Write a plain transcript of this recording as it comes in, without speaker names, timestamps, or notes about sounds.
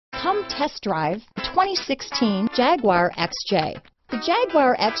Come test drive the 2016 Jaguar XJ. The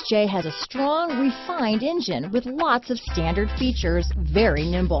Jaguar XJ has a strong, refined engine with lots of standard features, very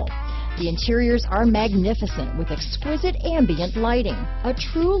nimble. The interiors are magnificent with exquisite ambient lighting, a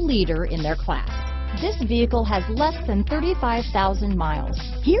true leader in their class. This vehicle has less than 35,000 miles.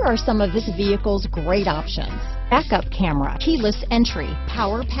 Here are some of this vehicle's great options: backup camera, keyless entry,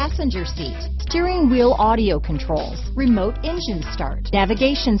 power passenger seat, steering wheel audio controls, remote engine start,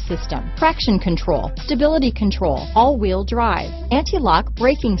 navigation system, traction control, stability control, all-wheel drive, anti-lock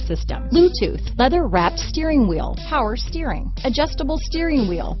braking system, Bluetooth, leather-wrapped steering wheel, power steering, adjustable steering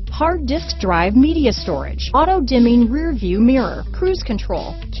wheel, hard disk drive media storage, auto-dimming rear view mirror, cruise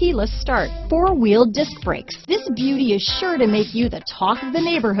control, keyless start, four-wheel disc brakes. This beauty is sure to make you the talk of the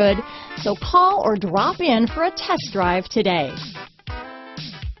neighborhood, so call or drop in for a test drive today.